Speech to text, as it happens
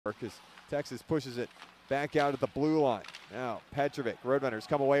As Texas pushes it back out at the blue line. Now Petrovic, Roadrunners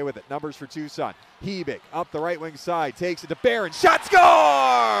come away with it. Numbers for Tucson. Hebig up the right wing side, takes it to Barron. Shot, score!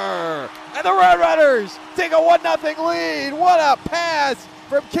 And the Roadrunners take a 1-0 lead. What a pass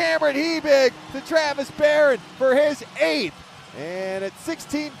from Cameron Hebig to Travis Barron for his 8th. And at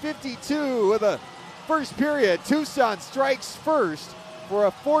 16:52 of the first period, Tucson strikes first for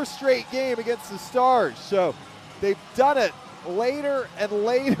a 4th straight game against the Stars. So they've done it later and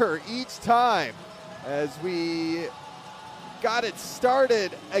later each time as we got it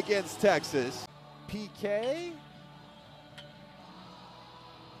started against Texas. PK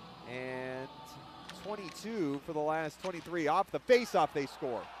and 22 for the last 23. Off the face-off they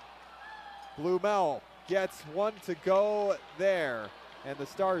score. Blumel gets one to go there, and the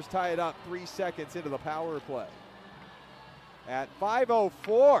Stars tie it up 3 seconds into the power play at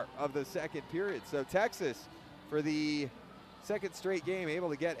 5:04 of the second period. So Texas, for the second straight game,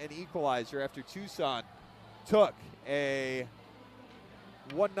 able to get an equalizer after Tucson took a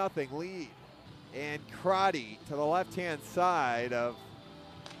 1-0 lead. And Crotty to the left-hand side of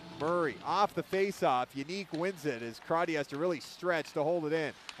Murray. Off the face-off, Unique wins it as Crotty has to really stretch to hold it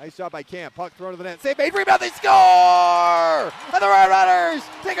in. Nice job by Cam. Puck thrown to the net. Save made, rebound, they score! And the Roadrunners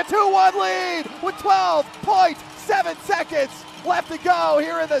take a 2-1 lead with 12.7 seconds left to go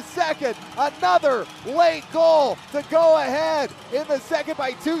here in the second. Another late goal to go ahead in the second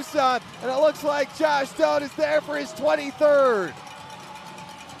by Tucson. And it looks like Josh Stone is there for his 23rd.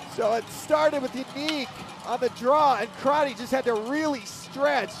 So it started with Unique on the draw, and Crotty just had to really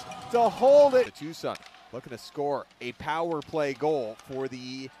stretch to hold it. Tucson looking to score a power play goal for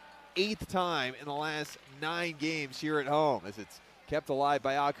the 8th time in the last 9 games here at home, as it's kept alive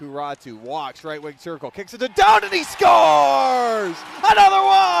by Akuratu. Walks right wing circle, kicks it to down, and he scores! Another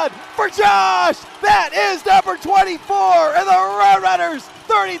one for Josh! That is number 24, and the Roadrunners,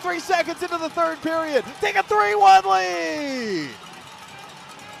 33 seconds into the third period, take a 3-1 lead!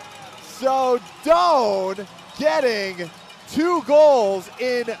 So Doan getting 2 goals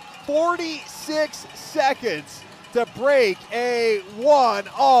in 46 seconds to break a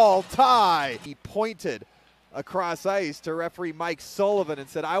 1-all tie. He pointed across ice to referee Mike Sullivan and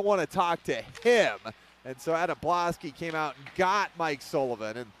said, "I want to talk to him." And so Adam Blosky came out and got Mike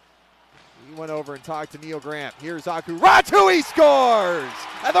Sullivan, and he went over and talked to Neil Grant. Here's Akuratu, he scores!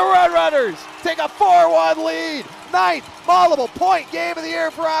 And the Roadrunners take a 4-1 lead. 9th multiple point game of the year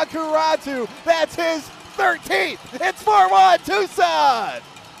for Akuratu. That's his 13th. It's 4-1 Tucson.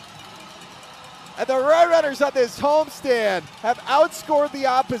 And the Roadrunners on this homestand have outscored the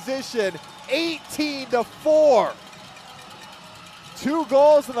opposition 18-4. 2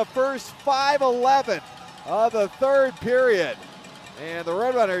 goals in the first 5:11 of the third period. And the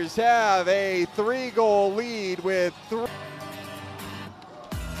Roadrunners have a 3-goal lead with 3.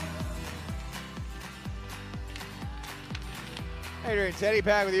 Hey, Adrian Teddy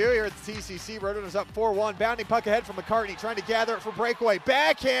back with you here at the TCC. Roadrunners up 4-1. Bounding puck ahead from McCartney, trying to gather it for breakaway.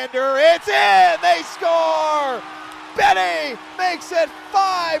 Backhander, it's in! They score! Benny makes it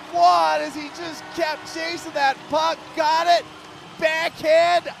 5-1 as he just kept chasing that puck. Got it.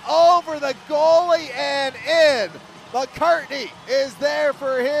 Backhand over the goalie and in. McCartney is there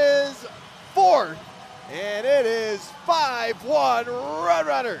for his 4th, and it is 5-1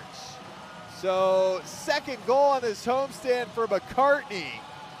 Roadrunners. So 2nd goal on this homestand for McCartney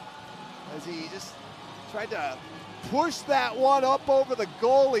as he just tried to push that one up over the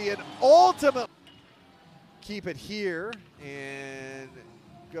goalie and ultimately keep it here and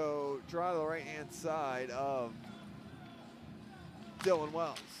go draw to the right-hand side of Dylan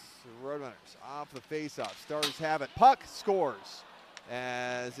Wells. Roadrunners off the face-off. Stars have it. Puck scores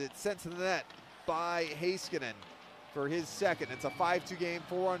as it's sent to the net by Heiskanen for his 2nd. It's a 5-2 game,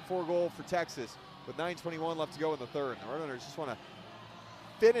 4-on-4 goal for Texas with 9:21 left to go in the third. The Roadrunners just want to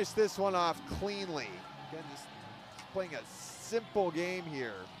finish this one off cleanly. Again, just playing a simple game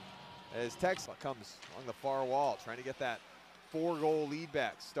here as Texas comes along the far wall, trying to get that 4-goal lead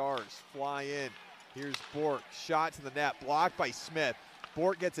back. Stars fly in. Here's Bork. Shot to the net, blocked by Smith.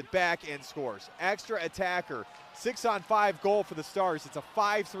 Bork gets it back and scores. Extra attacker, 6-on-5 goal for the Stars. It's a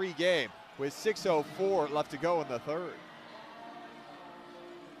 5-3 game with 6:04 left to go in the third.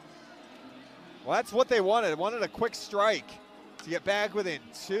 Well, that's what they wanted. They wanted a quick strike to get back within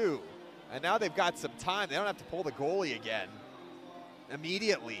 2. And now they've got some time. They don't have to pull the goalie again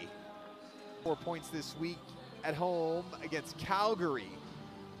immediately. 4 points this week at home against Calgary.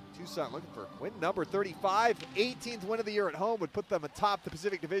 Tucson looking for win number 35. 18th win of the year at home would put them atop the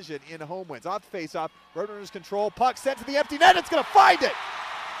Pacific Division in home wins. Off the face-off, Roadrunners control. Puck sent to the empty net. It's going to find it.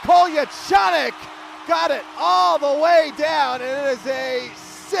 Kolyachanik got it all the way down, and it is a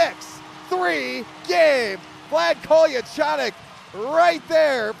 6-3 game. Vlad Kolyachonok right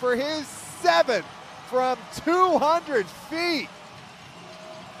there for his 7th from 200 feet.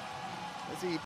 As he